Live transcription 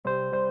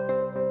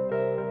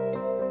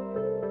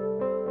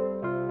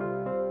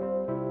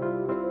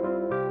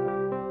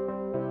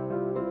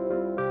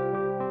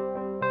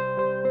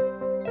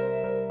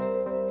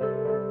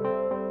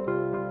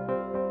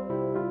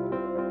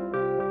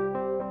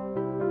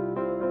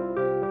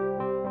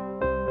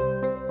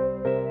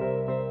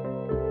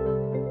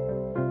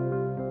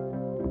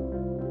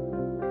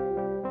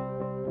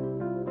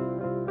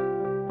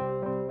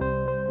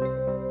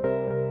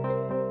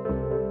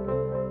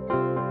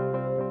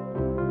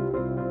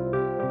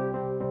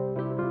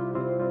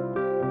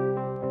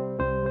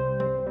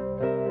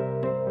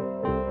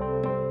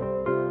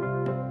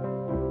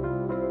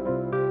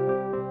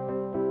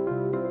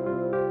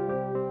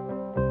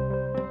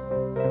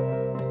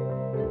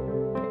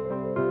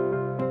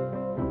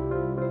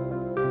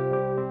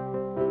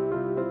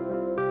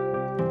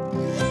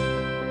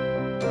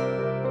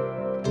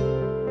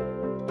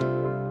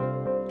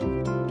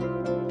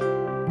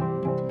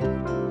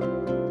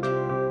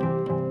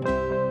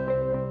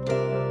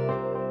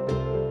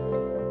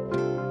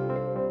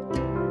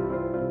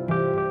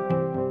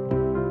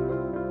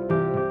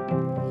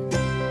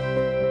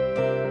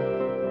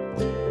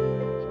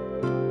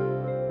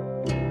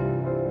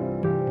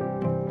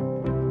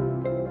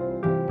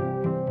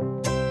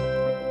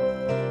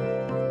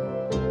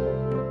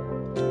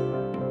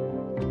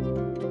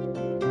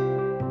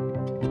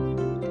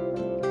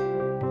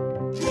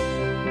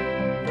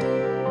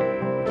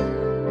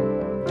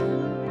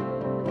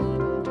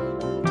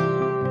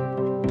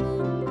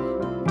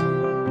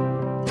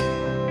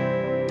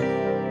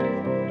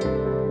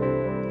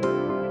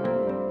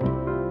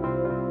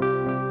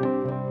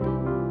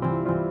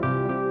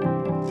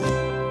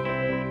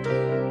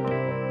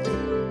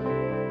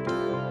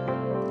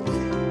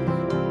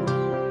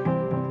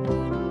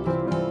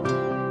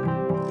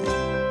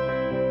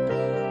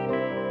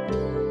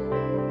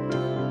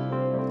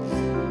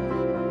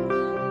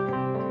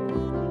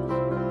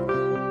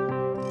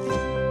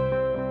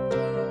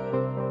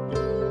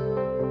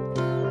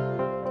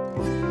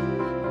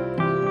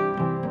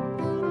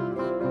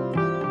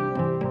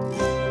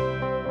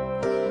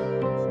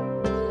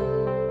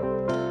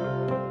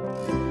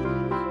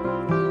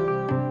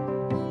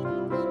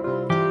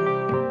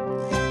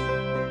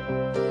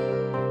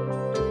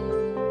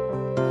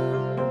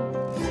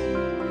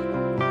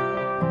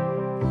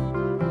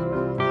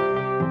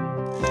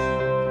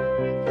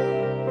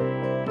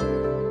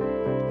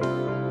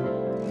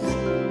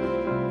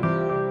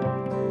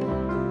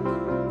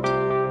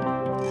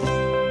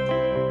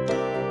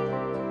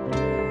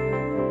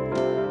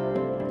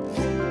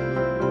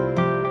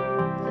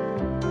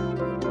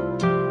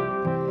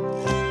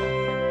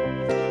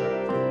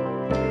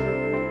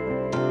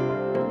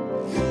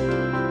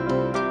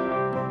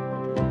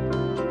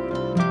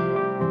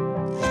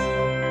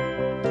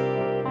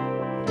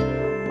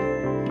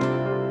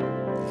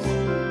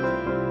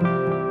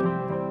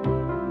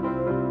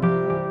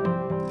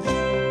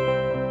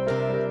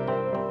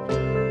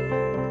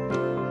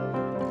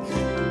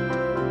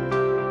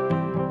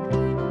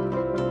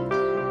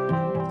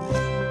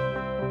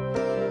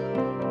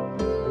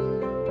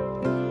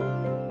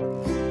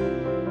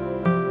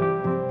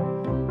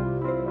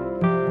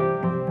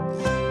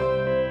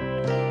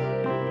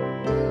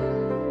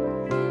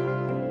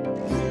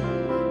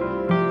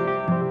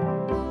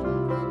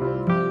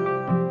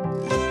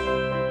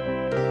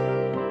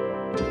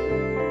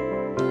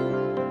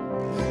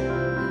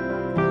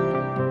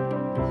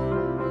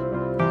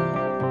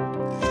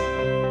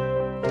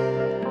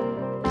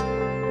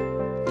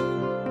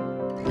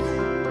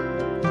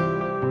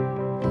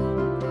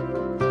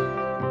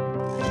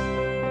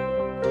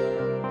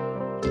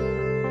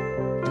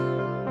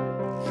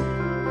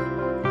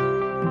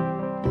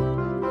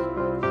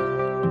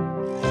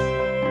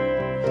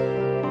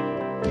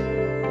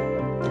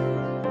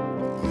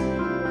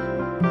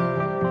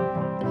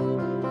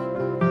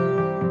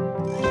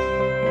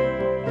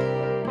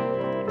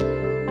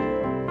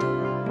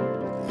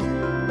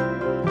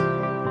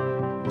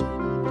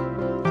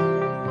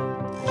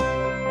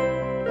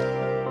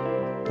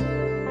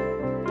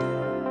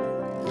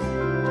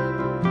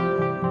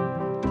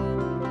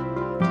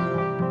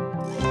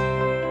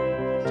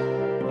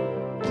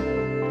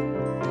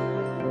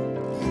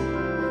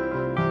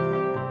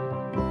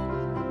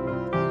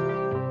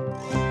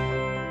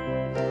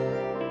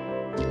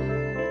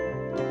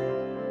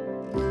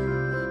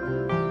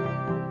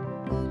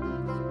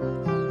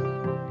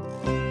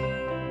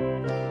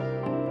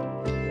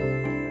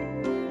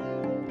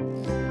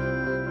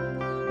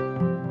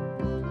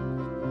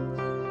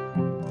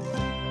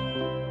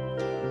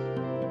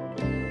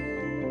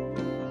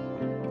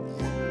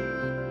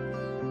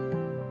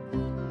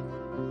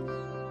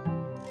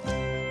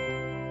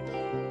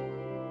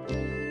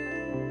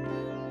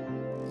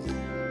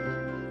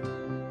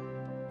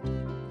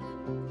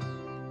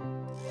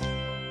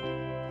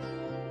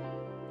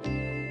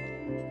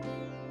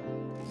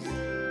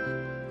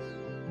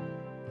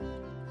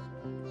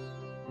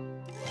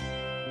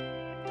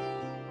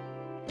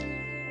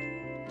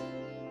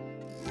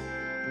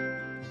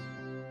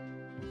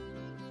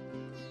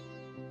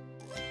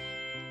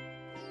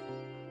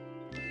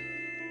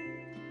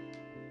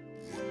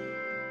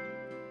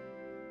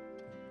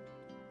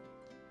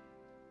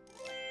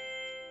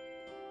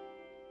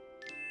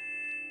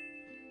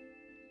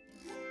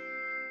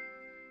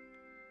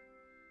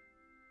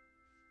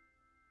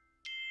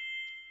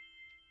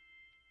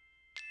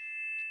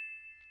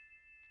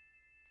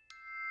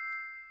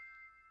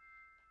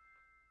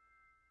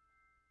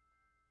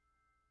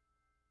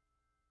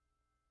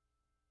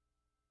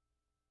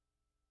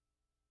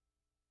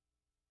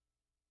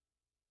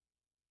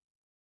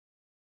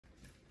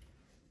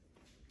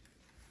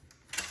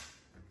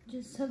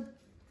just have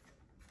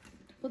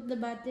to put the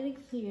battery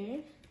here.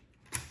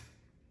 I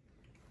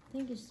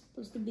think it's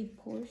supposed to be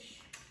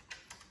push.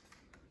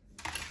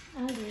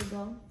 Ah, there you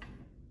go.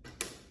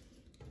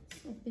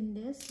 Let's open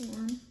this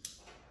one.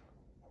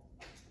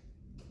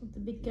 Have to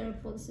be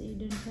careful so you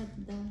don't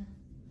cut the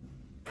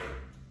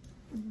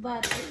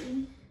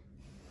battery.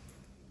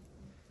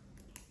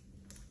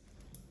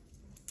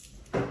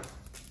 There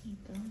you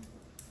go.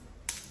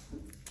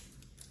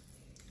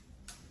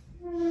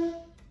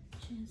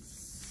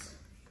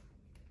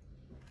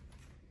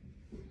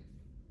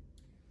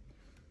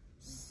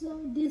 So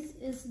this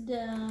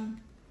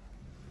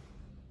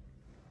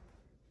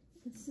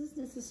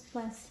is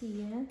plus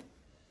here.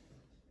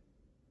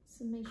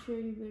 So make sure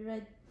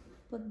you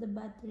put the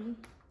battery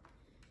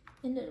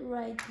in the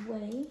right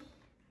way,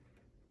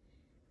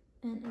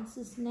 and it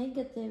says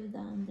negative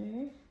down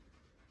there.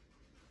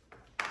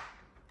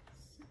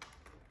 So,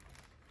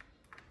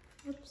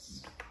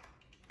 oops.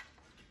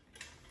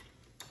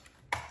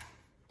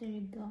 There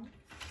you go.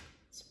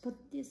 Let's put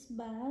this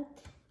back.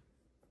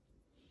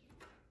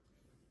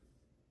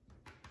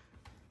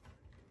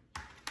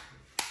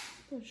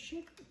 Push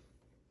it.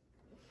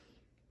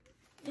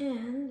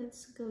 And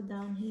let's go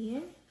down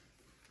here.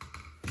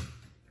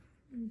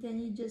 And then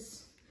you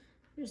just,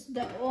 there's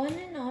the on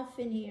and off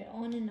in here,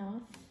 on and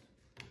off.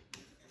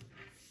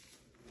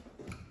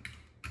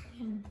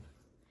 And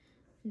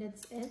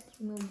that's it.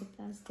 Remove the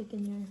plastic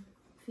in your,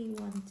 if you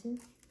want to.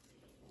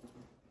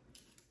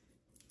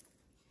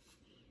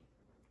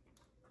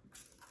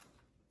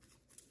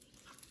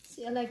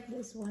 See, I like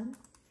this one.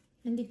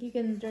 And if you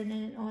can turn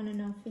it on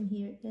and off in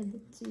here,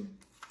 edit too.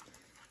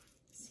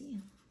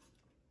 See,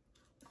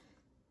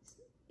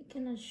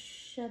 I'm gonna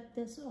shut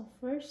this off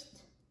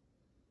first.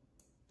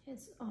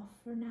 It's off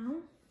for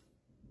now.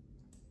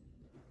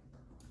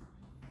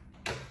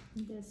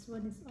 This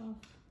one is off.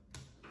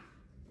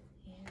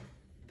 Yeah,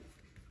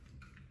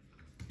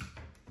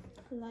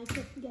 I like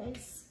it,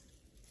 guys.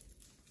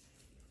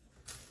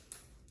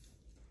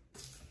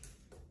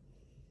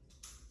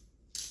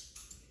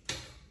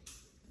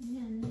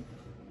 And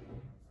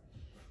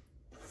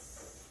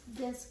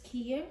desk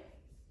here.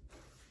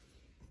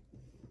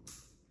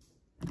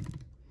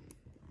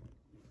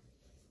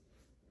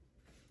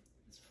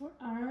 It's for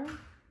our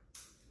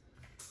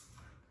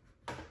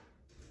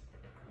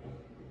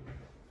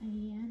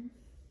ayan.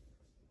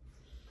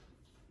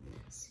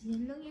 So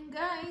yun lang yun,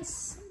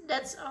 guys.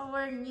 That's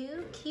our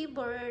new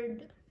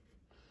keyboard.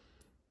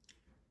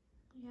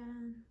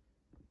 Ayan.